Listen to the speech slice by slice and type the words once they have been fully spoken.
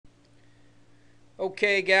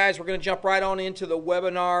Okay, guys, we're going to jump right on into the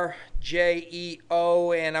webinar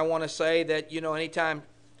JEO, and I want to say that, anytime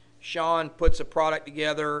Sean puts a product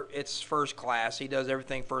together, it's first class. He does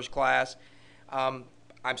everything first class. I'm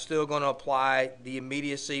still going to apply the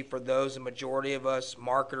immediacy for those, the majority of us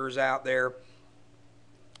marketers out there.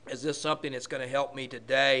 Is this something that's going to help me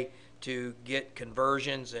today to get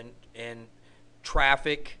conversions and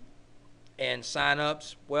traffic and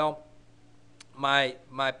signups? Well, my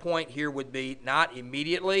point here would be not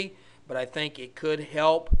immediately, but I think it could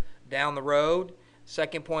help down the road.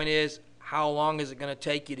 Second point is, how long is it going to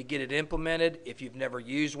take you to get it implemented? If you've never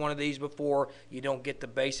used one of these before, you don't get the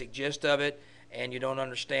basic gist of it, and you don't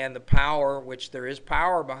understand the power, which there is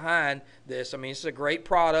power behind this. I mean, this is a great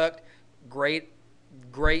product, great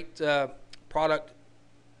product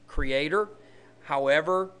creator.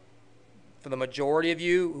 However, for the majority of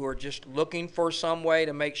you who are just looking for some way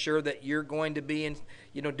to make sure that you're going to be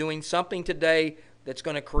doing something today that's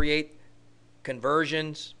going to create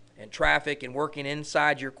conversions and traffic and working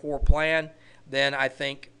inside your core plan, then I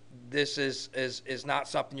think this is not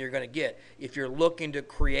something you're going to get. If you're looking to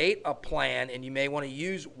create a plan, and you may want to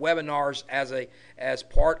use webinars as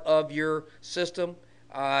part of your system,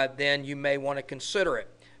 then you may want to consider it.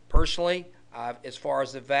 Personally, as far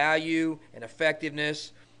as the value and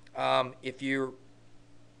effectiveness, if you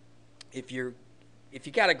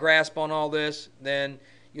got a grasp on all this, then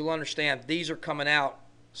you'll understand these are coming out.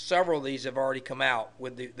 Several of these have already come out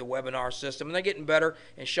with the webinar system, and they're getting better,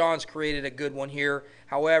 and Sean's created a good one here.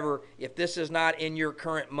 However, if this is not in your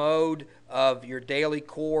current mode of your daily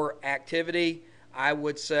core activity, I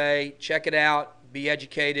would say check it out, be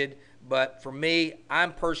educated. But for me,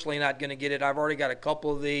 I'm personally not going to get it. I've already got a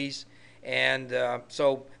couple of these, and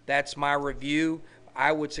so that's my review.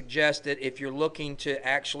 I would suggest that if you're looking to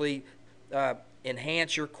actually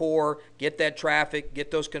enhance your core, get that traffic,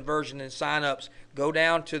 get those conversions and signups, go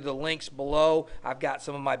down to the links below. I've got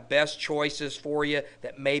some of my best choices for you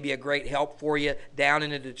that may be a great help for you down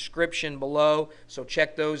in the description below, so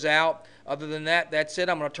check those out. Other than that, that's it.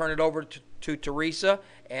 I'm going to turn it over to Teresa.